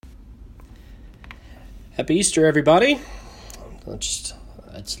Happy Easter, everybody.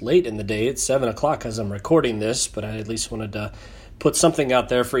 It's late in the day. It's 7 o'clock as I'm recording this, but I at least wanted to put something out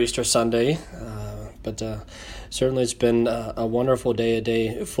there for Easter Sunday. But certainly it's been a wonderful day, a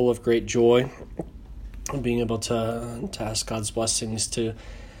day full of great joy. Being able to ask God's blessings to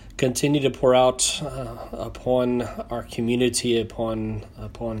continue to pour out upon our community, upon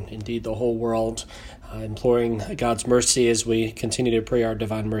indeed the whole world, imploring God's mercy as we continue to pray our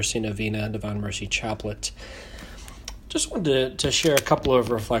Divine Mercy Novena, Divine Mercy Chaplet. Just wanted to share a couple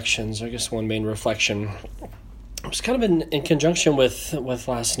of reflections. I guess one main reflection. It was kind of in conjunction with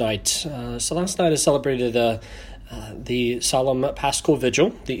last night. So last night I celebrated the solemn Paschal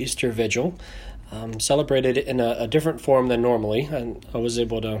Vigil, the Easter Vigil. Celebrated in a different form than normally, and I was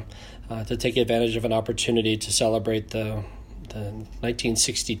able to take advantage of an opportunity to celebrate the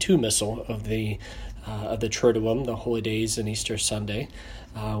 1962 Missal of the Triduum, the Holy Days and Easter Sunday,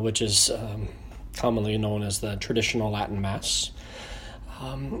 which is commonly known as the traditional Latin Mass.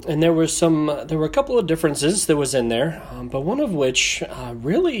 And there were a couple of differences that was in there, but one of which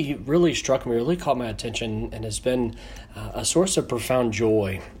really struck me, really caught my attention, and has been a source of profound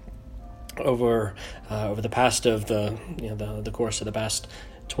joy over the past of the course of the past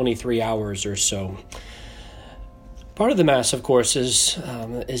 23 hours or so. Part of the Mass, of course, is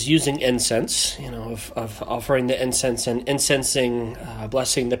using incense, of offering the incense and incensing,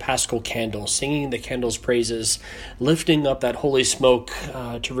 blessing the Paschal candle, singing the candle's praises, lifting up that holy smoke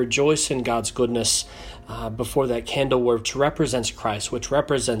to rejoice in God's goodness before that candle, which represents Christ, which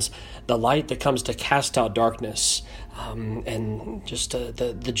represents the light that comes to cast out darkness, and just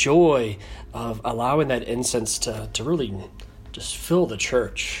the joy of allowing that incense to really just fill the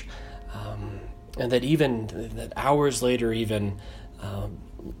church. And that hours later, even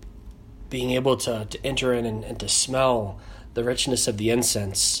being able to enter in and to smell the richness of the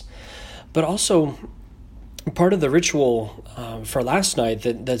incense. But also, part of the ritual for last night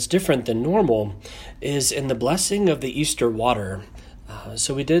that's different than normal is in the blessing of the Easter water.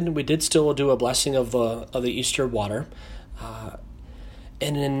 So we did still do a blessing of the Easter water.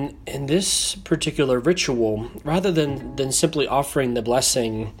 And in this particular ritual, rather than simply offering the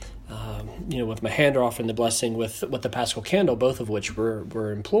blessing, with my hand, or offering the blessing with the Paschal candle, both of which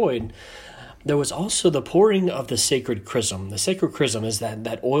were employed, there was also the pouring of the sacred chrism. The sacred chrism is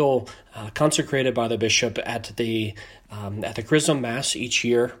that oil consecrated by the bishop at the Chrism Mass each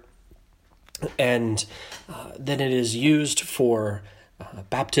year, and then it is used for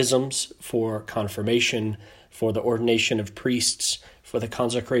baptisms, for confirmation, for the ordination of priests, for the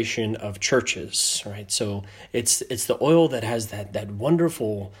consecration of churches, right? So it's the oil that has that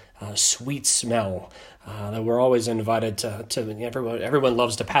wonderful sweet smell that we're always invited to. Everyone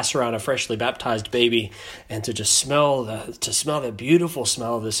loves to pass around a freshly baptized baby and to just smell the beautiful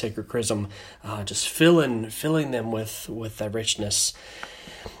smell of the sacred chrism, just filling them with that richness.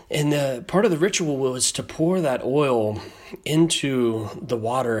 And the part of the ritual was to pour that oil into the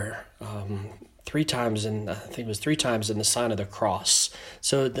water. Three times in the sign of the cross.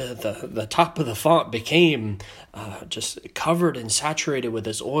 So the top of the font became just covered and saturated with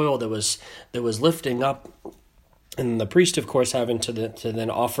this oil that was lifting up, and the priest, of course, having to then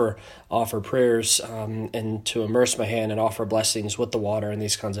offer prayers and to immerse my hand and offer blessings with the water and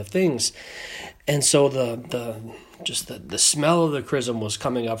these kinds of things. And so the smell of the chrism was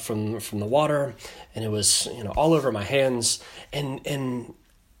coming up from the water, and it was all over my hands, and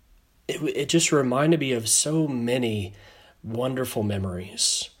it just reminded me of so many wonderful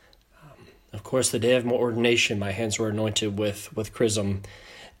memories. Of course, the day of my ordination, my hands were anointed with chrism,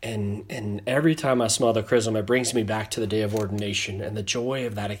 and every time I smell the chrism, it brings me back to the day of ordination and the joy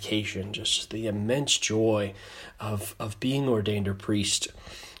of that occasion, just the immense joy of being ordained a priest.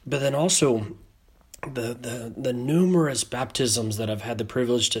 But then also the numerous baptisms that I've had the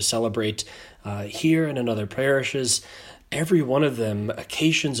privilege to celebrate here and in other parishes. Every one of them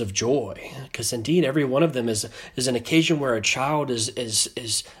occasions of joy, because indeed every one of them is an occasion where a child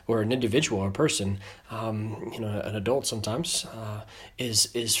is or an individual, a person, an adult sometimes,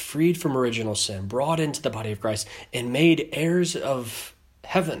 is freed from original sin, brought into the body of Christ, and made heirs of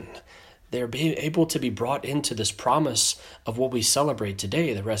heaven. They're able to be brought into this promise of what we celebrate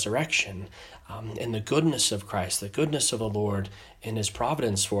today, the resurrection, and the goodness of Christ, the goodness of the Lord, and His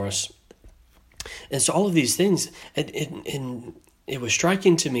providence for us. And so all of these things, it was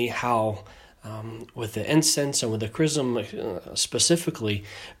striking to me how, with the incense and with the chrism specifically,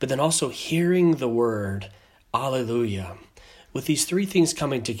 but then also hearing the word, Alleluia, with these three things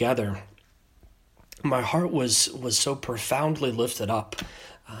coming together, my heart was so profoundly lifted up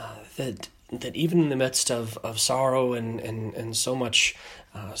that even in the midst of sorrow and so much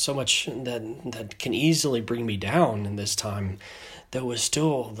so much that can easily bring me down in this time, there was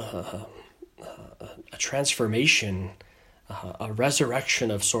still a transformation, a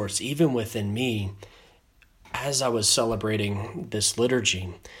resurrection of sorts, even within me, as I was celebrating this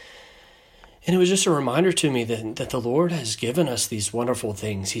liturgy. And it was just a reminder to me that the Lord has given us these wonderful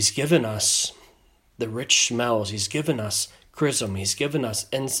things. He's given us the rich smells. He's given us chrism. He's given us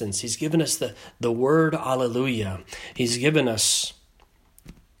incense. He's given us the word Alleluia. He's given us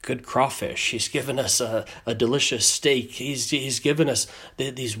good crawfish. He's given us a delicious steak. He's given us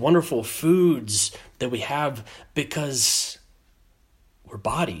these wonderful foods that we have because we're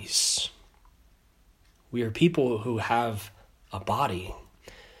bodies. We are people who have a body.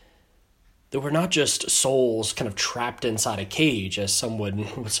 That we're not just souls kind of trapped inside a cage, as some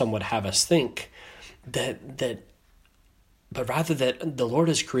would have us think. But rather that the Lord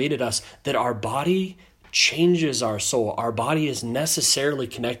has created us, that our body changes our soul. Our body is necessarily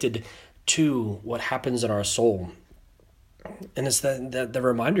connected to what happens in our soul. And it's the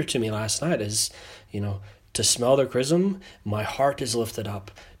reminder to me last night is, to smell the chrism, my heart is lifted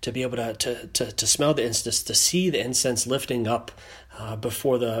up. To be able to smell the incense, to see the incense lifting up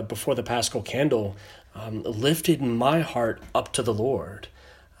before the Paschal candle, lifted my heart up to the Lord.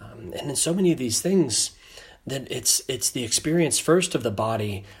 And in so many of these things, that it's the experience first of the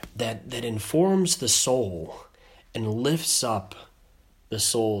body that informs the soul and lifts up the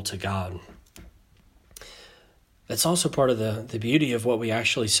soul to God. That's also part of the beauty of what we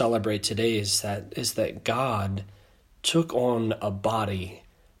actually celebrate today is that God took on a body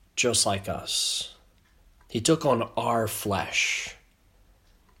just like us. He took on our flesh.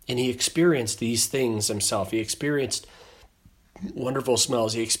 And he experienced these things himself. He experienced wonderful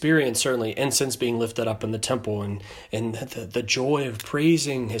smells. He experienced certainly incense being lifted up in the temple and the joy of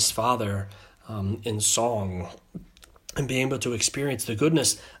praising his Father in song and being able to experience the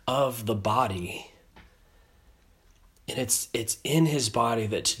goodness of the body. And it's in his body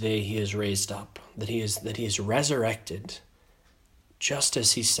that today he is raised up, that he is resurrected, just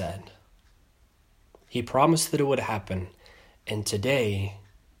as he said. He promised that it would happen, and today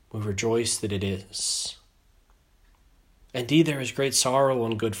we rejoice that it is. Indeed, there is great sorrow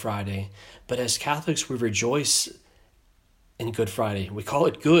on Good Friday, but as Catholics we rejoice in Good Friday. We call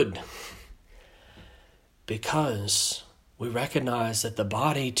it good because we recognize that the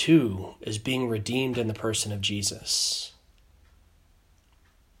body too is being redeemed in the person of Jesus.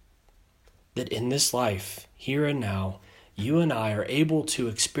 That in this life, here and now, you and I are able to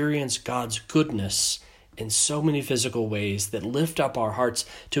experience God's goodness in so many physical ways that lift up our hearts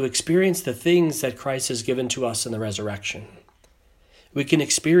to experience the things that Christ has given to us in the resurrection. We can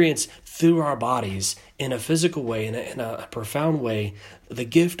experience through our bodies in a physical way, in a profound way, the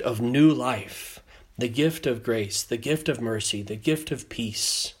gift of new life, the gift of grace, the gift of mercy, the gift of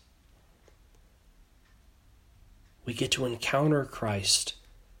peace. We get to encounter Christ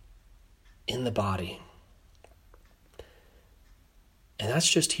in the body. And that's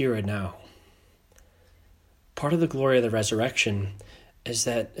just here and now. Part of the glory of the resurrection is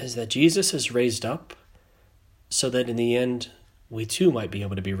that Jesus is raised up so that in the end we too might be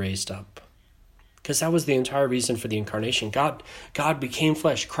able to be raised up. Because that was the entire reason for the incarnation. God became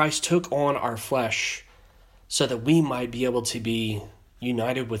flesh. Christ took on our flesh so that we might be able to be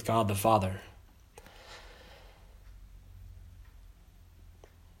united with God the Father.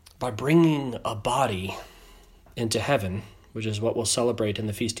 By bringing a body into heaven, which is what we'll celebrate in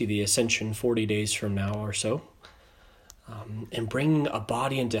the Feast of the Ascension 40 days from now or so, and bringing a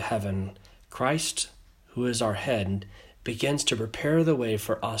body into heaven, Christ, who is our head, begins to prepare the way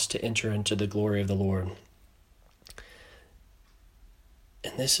for us to enter into the glory of the Lord.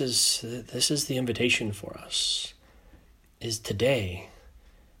 And this is the invitation for us, is today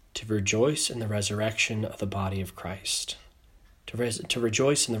to rejoice in the resurrection of the body of Christ, to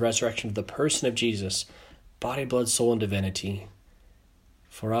rejoice in the resurrection of the person of Jesus, body, blood, soul, and divinity,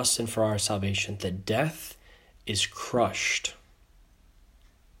 for us and for our salvation, that death is crushed.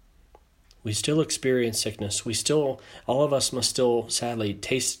 We still experience sickness. All of us must still, sadly,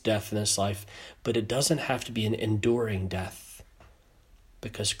 taste death in this life, but it doesn't have to be an enduring death,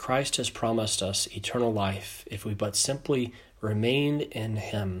 because Christ has promised us eternal life if we but simply remain in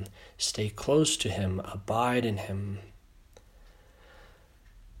him, stay close to him, abide in him.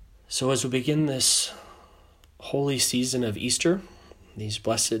 So as we begin this holy season of Easter, these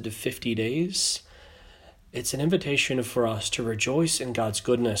blessed 50 days, it's an invitation for us to rejoice in God's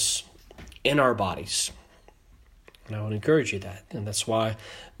goodness in our bodies. And I would encourage you that. And that's why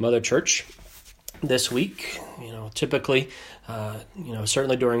Mother Church this week. Typically,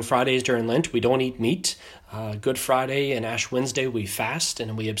 certainly during Fridays during Lent, we don't eat meat. Good Friday and Ash Wednesday, we fast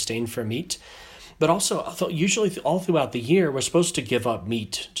and we abstain from meat. But also, usually all throughout the year, we're supposed to give up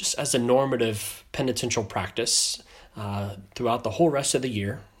meat just as a normative penitential practice throughout the whole rest of the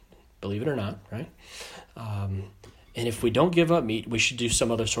year, believe it or not, right? And if we don't give up meat, we should do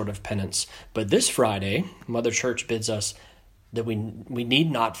some other sort of penance. But this Friday, Mother Church bids us that we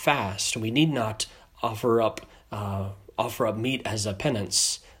need not fast. We need not offer up meat as a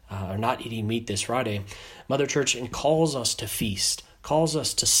penance, or not eating meat this Friday. Mother Church calls us to feast, calls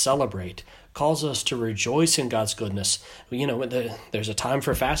us to celebrate, calls us to rejoice in God's goodness. There's a time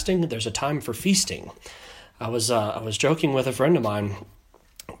for fasting. There's a time for feasting. I was joking with a friend of mine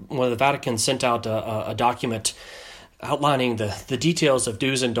when the Vatican sent out a document outlining the details of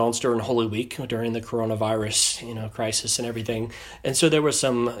do's and don'ts during Holy Week during the coronavirus, crisis and everything. And so there was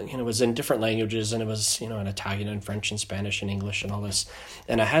some, it was in different languages, and it was, in Italian and French and Spanish and English and all this.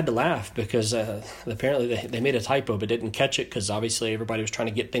 And I had to laugh because apparently they made a typo but didn't catch it, because obviously everybody was trying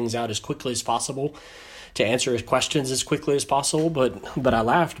to get things out as quickly as possible to answer his questions as quickly as possible. But I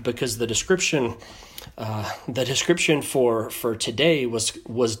laughed because the description for today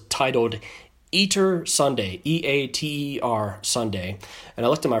was titled Eater Sunday, EATER Sunday. And I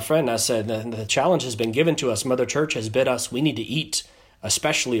looked at my friend and I said, the challenge has been given to us. Mother Church has bid us, we need to eat,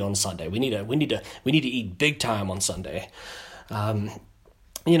 especially on Sunday. We need to eat big time on Sunday. And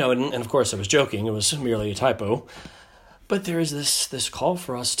of course I was joking. It was merely a typo. But there is this call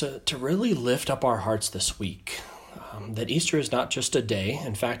for us to really lift up our hearts this week. That Easter is not just a day.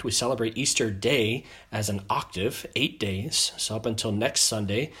 In fact, we celebrate Easter Day as an octave, 8 days. So up until next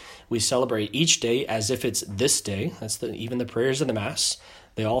Sunday, we celebrate each day as if it's this day. That's even the prayers of the Mass.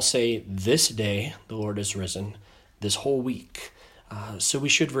 They all say, this day the Lord is risen, this whole week. So we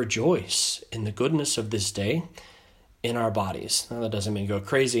should rejoice in the goodness of this day in our bodies. Now, that doesn't mean go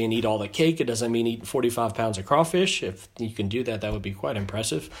crazy and eat all the cake. It doesn't mean eat 45 pounds of crawfish. If you can do that, that would be quite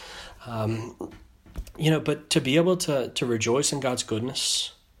impressive. But to be able to rejoice in God's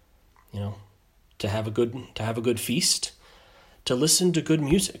goodness, to have a good feast, to listen to good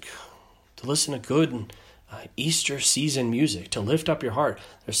music, to listen to good Easter season music, to lift up your heart.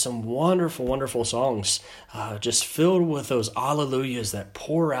 There's some wonderful, wonderful songs just filled with those alleluias that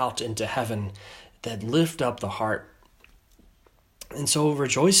pour out into heaven, that lift up the heart. And so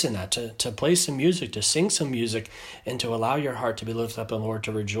rejoice in that, to play some music, to sing some music, and to allow your heart to be lifted up in the Lord,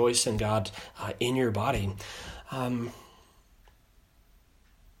 to rejoice in God in your body. And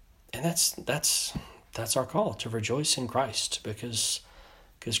that's our call, to rejoice in Christ, because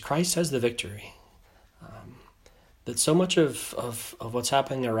Christ has the victory. That so much of what's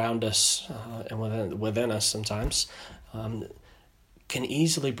happening around us and within us sometimes can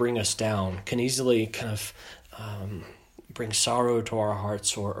easily bring us down, can easily kind of bring sorrow to our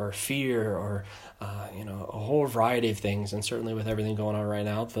hearts, or fear, or a whole variety of things. And certainly with everything going on right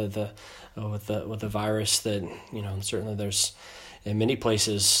now, with the virus, that certainly there's in many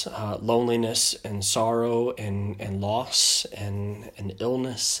places loneliness and sorrow and loss and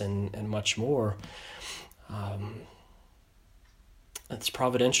illness and much more. It's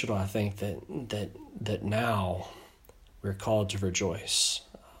providential, I think, that now we're called to rejoice.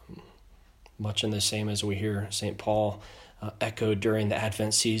 Much in the same as we hear St. Paul echoed during the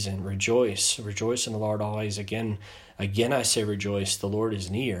Advent season. Rejoice in the Lord always. Again I say rejoice, the Lord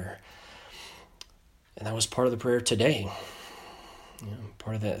is near. And that was part of the prayer today.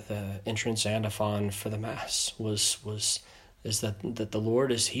 Part of the entrance antiphon for the Mass is that the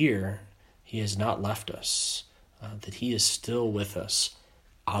Lord is here. He has not left us, that he is still with us.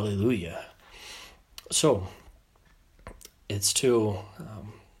 Alleluia. So it's to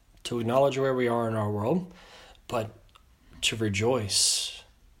acknowledge where we are in our world, but to rejoice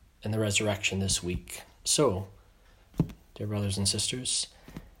in the resurrection this week. So, dear brothers and sisters,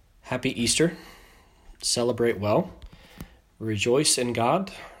 happy Easter. Celebrate well. Rejoice in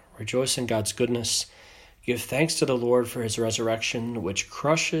God. Rejoice in God's goodness. Give thanks to the Lord for his resurrection, which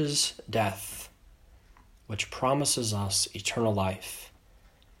crushes death, which promises us eternal life.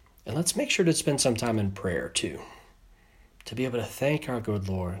 And let's make sure to spend some time in prayer too, to be able to thank our good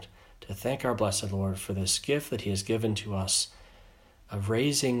Lord, to thank our blessed Lord for this gift that he has given to us of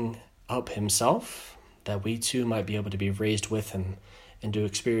raising up himself, that we too might be able to be raised with him and to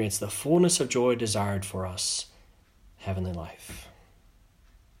experience the fullness of joy desired for us, heavenly life.